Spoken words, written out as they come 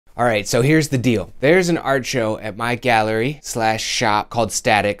All right, so here's the deal. There's an art show at my gallery / shop called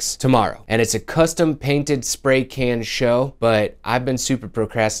Statix tomorrow, and it's a custom painted spray can show, but I've been super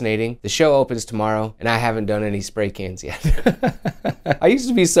procrastinating. The show opens tomorrow, and I haven't done any spray cans yet. I used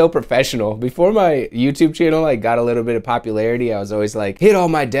to be so professional. Before my YouTube channel like got a little bit of popularity, I was always like, hit all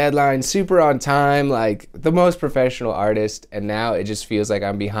my deadlines, super on time, like the most professional artist, and now it just feels like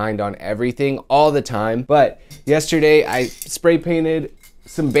I'm behind on everything all the time. But yesterday, I spray painted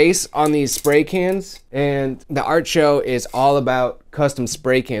some base on these spray cans, and the art show is all about custom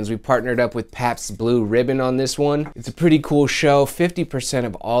spray cans. We partnered up with Pabst Blue Ribbon on this one. It's a pretty cool show. 50%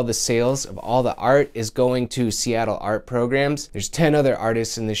 of all the sales of all the art is going to Seattle art programs. There's 10 other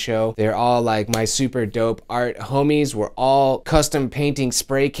artists in the show. They're all like my super dope art homies. We're all custom painting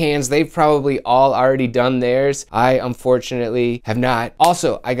spray cans. They've probably all already done theirs. I unfortunately have not.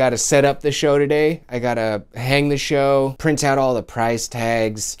 Also, I gotta set up the show today. I gotta hang the show, print out all the price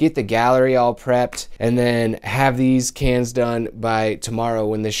tags, get the gallery all prepped, and then have these cans done by tomorrow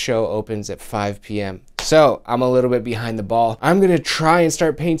when the show opens at 5 p.m. So I'm a little bit behind the ball. I'm gonna try and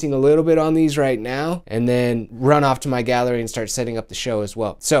start painting a little bit on these right now and then run off to my gallery and start setting up the show as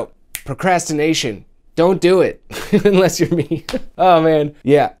well. So procrastination, don't do it unless you're me. Oh man,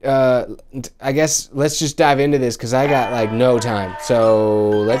 yeah, I guess let's just dive into this because I got like no time. So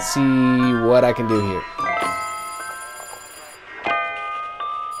let's see what I can do here.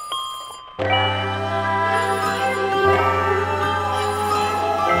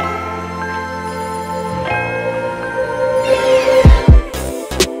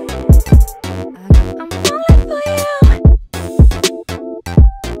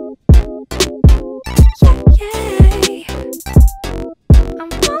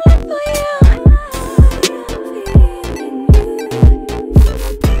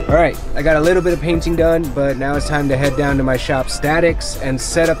 Alright, I got a little bit of painting done, but now it's time to head down to my shop Statix and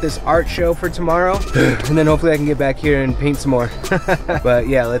set up this art show for tomorrow. And then hopefully I can get back here and paint some more. But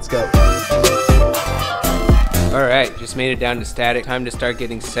yeah, let's go. Alright, just made it down to Statix. Time to start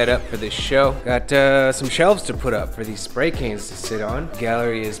getting set up for this show. Got some shelves to put up for these spray cans to sit on. The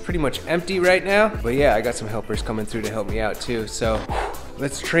gallery is pretty much empty right now, but yeah, I got some helpers coming through to help me out too. So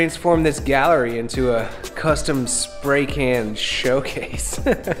let's transform this gallery into a custom spray can showcase.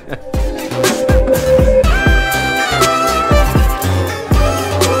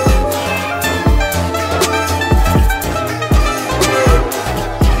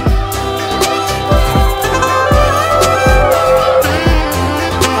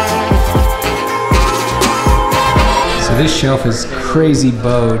 This shelf is crazy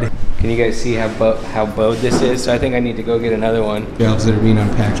bowed. Can you guys see how bowed this is? So I think I need to go get another one. Shelves that are being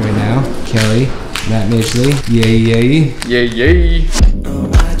unpacked right now. Kelly, Matt Midgley, yay yay. Yay yay.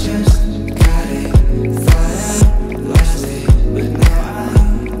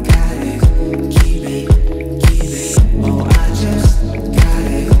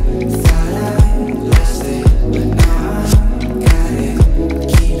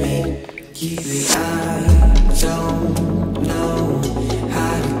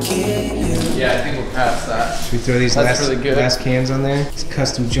 Should we throw these last cans on there? It's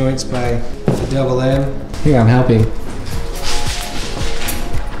custom joints by the Double M. Here, I'm helping.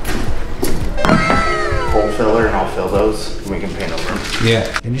 Hole filler, and I'll fill those, and we can paint over them. Yeah.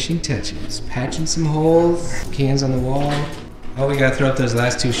 Finishing touches. Patching some holes. Cans on the wall. Oh, we gotta throw up those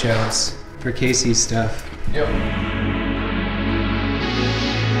last two shelves for Casey's stuff. Yep.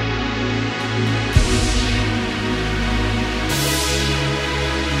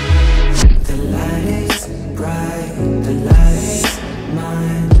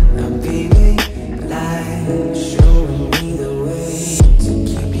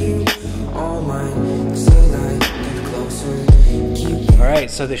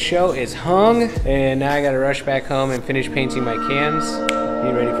 So the show is hung, and now I gotta rush back home and finish painting my cans.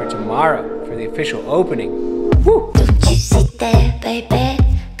 Get ready for tomorrow for the official opening. Woo! Don't you sit there, baby?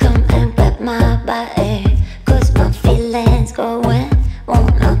 Come and grab my body, 'cause my feelings going.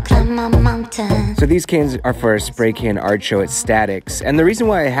 Wanna climb my mountain. So these cans are for a spray can art show at Statix. And the reason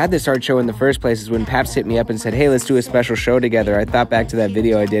why I had this art show in the first place is when Pabst hit me up and said, hey, let's do a special show together. I thought back to that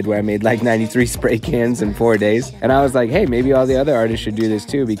video I did where I made like 93 spray cans in 4 days. And I was like, hey, maybe all the other artists should do this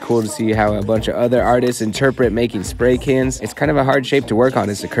too. It'd be cool to see how a bunch of other artists interpret making spray cans. It's kind of a hard shape to work on.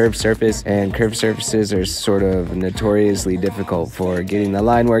 It's a curved surface, and curved surfaces are sort of notoriously difficult for getting the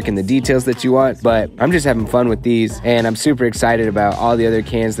line work and the details that you want. But I'm just having fun with these, and I'm super excited about all the other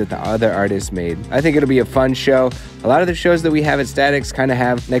cans that the other artists made. I think it'll be a fun show. A lot of the shows that we have at Statix kind of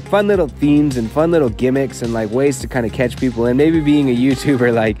have like fun little themes and fun little gimmicks and like ways to kind of catch people in. Maybe being a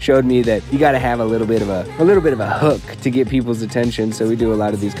YouTuber like showed me that you got to have a little bit of a hook to get people's attention. So we do a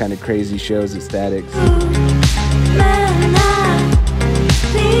lot of these kind of crazy shows at Statix.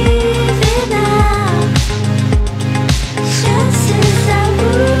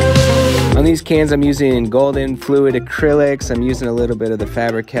 On these cans, I'm using golden fluid acrylics. I'm using a little bit of the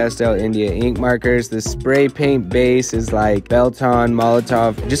Faber-Castell India ink markers. The spray paint base is like Belton,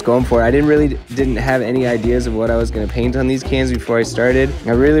 Molotov. Just going for it. I didn't have any ideas of what I was going to paint on these cans before I started.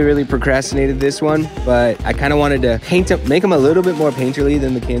 I really procrastinated this one, but I kind of wanted to paint them, make them a little bit more painterly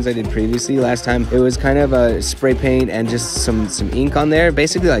than the cans I did previously. Last time it was kind of a spray paint and just some ink on there,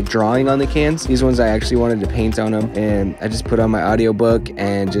 basically like drawing on the cans. These ones I actually wanted to paint on them, and I just put on my audiobook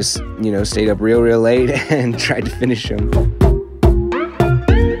and just, you know, stayed up real late and tried to finish them.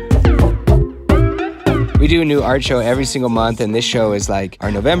 We do a new art show every single month, and this show is like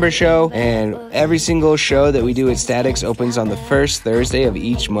our November show, and every single show that we do at Statix opens on the first Thursday of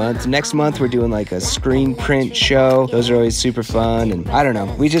each month. Next month we're doing like a screen print show. Those are always super fun, and I don't know,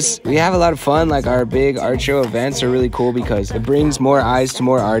 we have a lot of fun. Like our big art show events are really cool because it brings more eyes to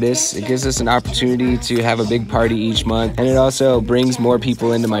more artists. It gives us an opportunity to have a big party each month, and it also brings more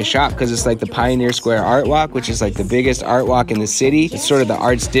people into my shop because it's like the Pioneer Square Art Walk, which is like the biggest art walk in the city. It's sort of the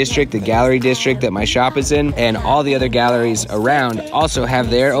arts district, the gallery district that my shop is in, and all the other galleries around also have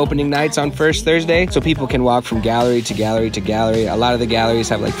their opening nights on first Thursday, so people can walk from gallery to gallery to gallery. A lot of the galleries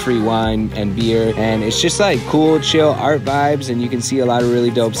have like free wine and beer, and it's just like cool, chill art vibes, and you can see a lot of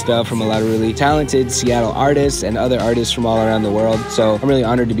really dope stuff from a lot of really talented Seattle artists and other artists from all around the world. So I'm really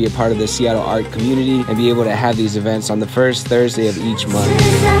honored to be a part of the Seattle art community and be able to have these events on the first Thursday of each month.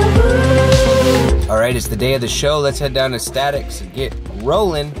 All right, it's the day of the show. Let's head down to Statix and get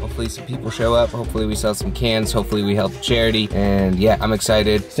rolling. Hopefully some people show up. Hopefully we sell some cans. Hopefully we help charity. And yeah, I'm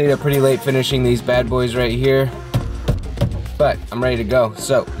excited. Stayed up pretty late finishing these bad boys right here, but I'm ready to go.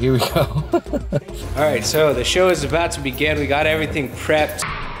 So here we go. All right, so the show is about to begin. We got everything prepped.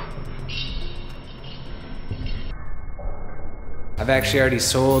 I've actually already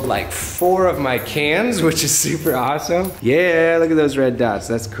sold like 4 of my cans, which is super awesome. Yeah, look at those red dots,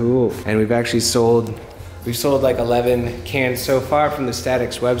 that's cool. And we've sold like 11 cans so far from the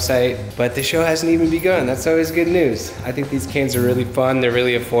Statix website, but the show hasn't even begun. That's always good news. I think these cans are really fun, they're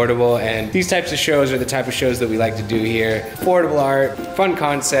really affordable, and these types of shows are the type of shows that we like to do here. Affordable art, fun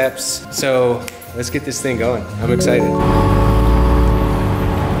concepts, so let's get this thing going. I'm excited.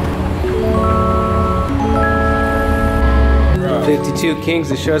 52 Kings,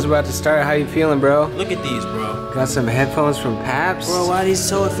 the show's about to start. How you feeling, bro? Look at these, bro. Got some headphones from Paps. Bro, why are these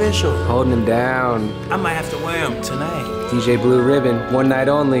so official? Holding them down. I might have to wear them tonight. DJ Blue Ribbon, one night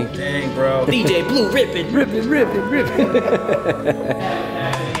only. Dang, bro. DJ Blue Ribbon. Ribbon.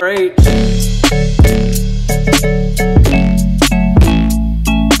 Great.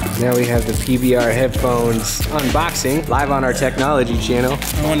 Now we have the PBR headphones unboxing live on our technology channel.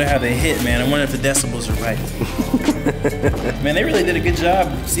 I wonder how they hit, man. I wonder if the decibels are right. Man, they really did a good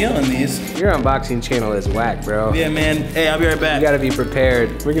job sealing these. Your unboxing channel is whack, bro. Yeah, man. Hey, I'll be right back. You gotta be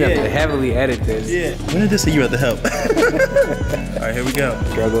prepared. We're gonna have to heavily edit this. Yeah. When did this say you had to help? All right, here we go.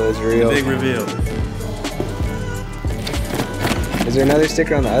 Struggle is real. Big reveal. Is there another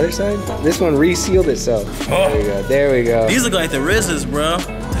sticker on the other side? This one resealed itself. Oh. There we go. There we go. These look like the RZAs, bro. What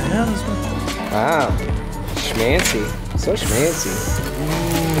the hell is this? Wow. Schmancy. So schmancy.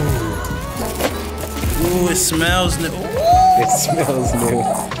 Ooh, it smells new. It smells new.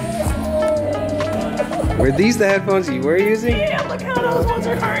 Were these the headphones you were using? Yeah, look how those ones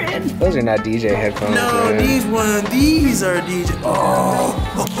are hurting. Those are not DJ headphones. No, man. these are DJ.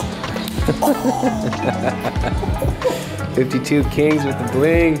 Oh. 52 Kings with the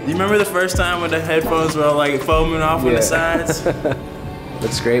bling. You remember the first time when the headphones were like foaming off on the sides?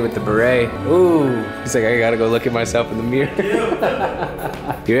 Looks great with the beret. Ooh. He's like, I gotta go look at myself in the mirror.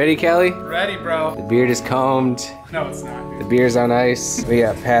 You ready, Kelly? Ready, bro. The beard is combed. No, it's not, dude. The beer's on ice. We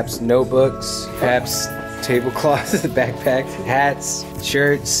got Pabst notebooks, Pabst tablecloths, backpack, hats,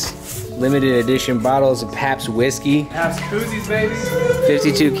 shirts, limited edition bottles of Pabst whiskey. Pabst koozies, baby.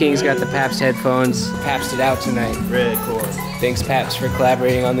 52 Kings got the Pabst headphones. Pabst it out tonight. Red core. Thanks, Pabst, for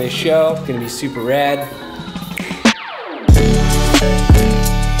collaborating on this show. It's gonna be super rad.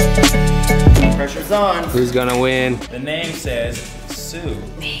 Pressure's on. Who's gonna win? The name says Sue.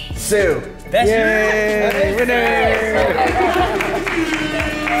 Sue. That's Yay! you. Winner!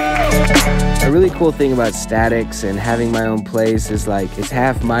 A really cool thing about Statix and having my own place is like, it's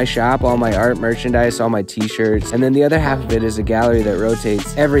half my shop, all my art merchandise, all my t-shirts, and then the other half of it is a gallery that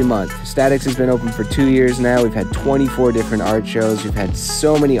rotates every month. Statix has been open for 2 years now. We've had 24 different art shows. We've had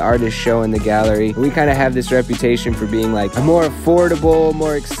so many artists show in the gallery. We kind of have this reputation for being like a more affordable,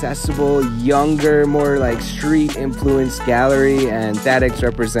 more accessible, younger, more like street influenced gallery, and Statix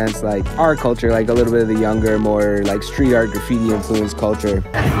represents like our culture, like a little bit of the younger, more like street art, graffiti influenced culture.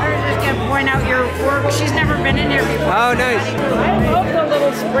 I was just gonna point out your work. She's never been in here before. Oh, nice. I love the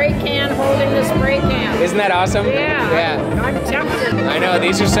little spray can holding the spray can. Isn't that awesome? Yeah. Yeah. I'm tempted. I know,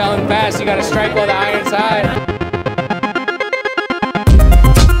 these are selling fast. You gotta strike while the iron's hot.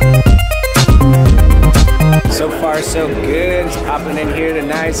 So far, so good. It's popping in here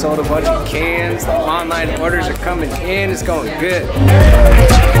tonight. Sold a bunch of cans. The online orders are coming in. It's going good.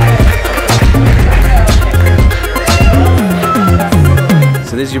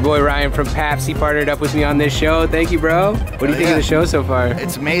 So this is your boy Ryan from Paps. He partnered up with me on this show. Thank you, bro. What do you think of the show so far?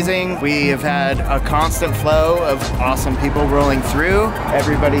 It's amazing. We have had a constant flow of awesome people rolling through.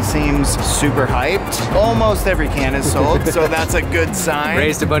 Everybody seems super hyped. Almost every can is sold, so that's a good sign.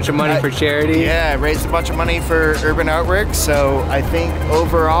 Raised a bunch of money for charity. Yeah, raised a bunch of money for urban artwork, so I think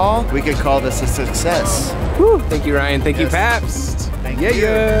overall we could call this a success. Woo. Thank you, Ryan. Thank you, Paps. Thank you. you.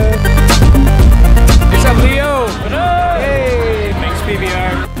 What's up, Leo? What up? Hey. Thanks, PBR.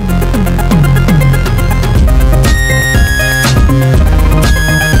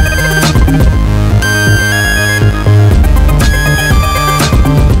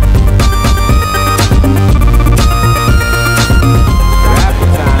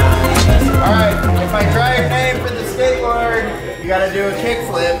 Gotta do a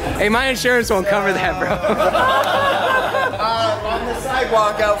kickflip. Hey, my insurance won't cover that, bro. On the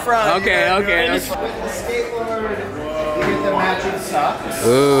sidewalk out front. Okay. With the skateboard, you get the matching socks.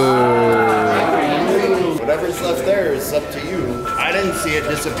 Ooh. Whatever's left there is up to you. I didn't see it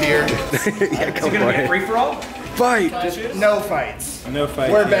disappear. Yeah, go for it. Free for all? Fight. No fights. No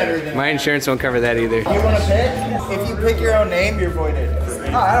fight. We're better than My insurance won't cover that either. You want to pick? If you pick your own name, you're voided.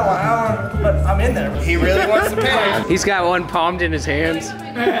 Oh, I don't want, but I'm in there. He really wants to pick. He's got one palmed in his hands.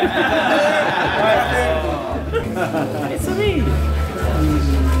 It's me.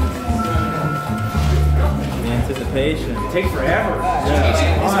 The anticipation. It takes forever.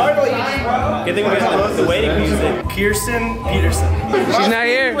 Yeah. It's hard to eat, bro. Good thing we got the waiting music. Kirsten Peterson. She's not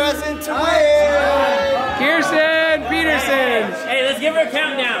here. Present to win. Kirsten Peterson. Hey, let's give her a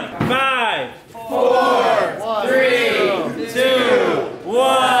countdown. 5, 4, 3, 2,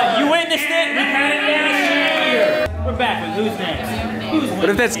 1. You witnessed it. We had it last year. We're back with who's next? What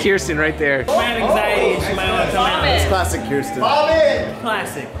if that's Kirsten right there? She might have anxiety and she might want to come out. It's classic Kirsten. Bobbin.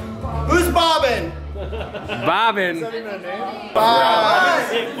 Classic. Who's Bobbin? Bobbin.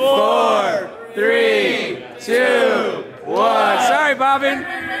 5, 4, 3, 2, 1. Sorry, Bobbin.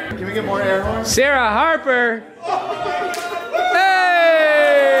 Can we get more air horns? Sarah Harper.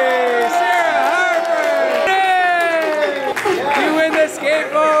 Hey, Sarah Harper. Yay! You win the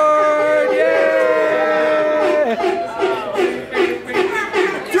skateboard. Yay!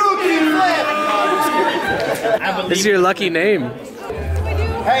 This is your lucky name.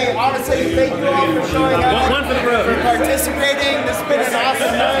 Hey, honestly, thank you all for showing up. One for the road. For participating. This has been an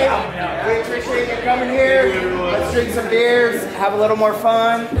awesome night. We appreciate you coming here. Let's drink some beers, have a little more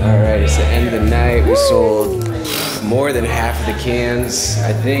fun. All right, it's the end of the night. We sold more than half of the cans.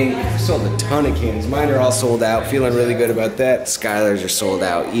 I think we sold a ton of cans. Mine are all sold out. Feeling really good about that. Skylers are sold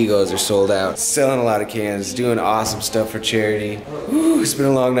out. Egos are sold out. Selling a lot of cans. Doing awesome stuff for charity. Whew, it's been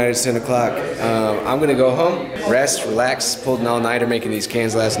a long night. It's 10 o'clock. I'm gonna go home, rest, relax. Pulled an all-nighter making these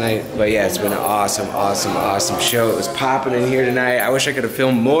cans last night. But yeah, it's been an awesome show. It was popping in here tonight. I wish I could have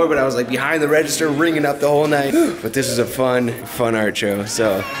filmed more, but I was like behind the register ringing up the whole night. But this is a fun art show.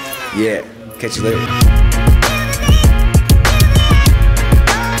 So yeah, catch you later.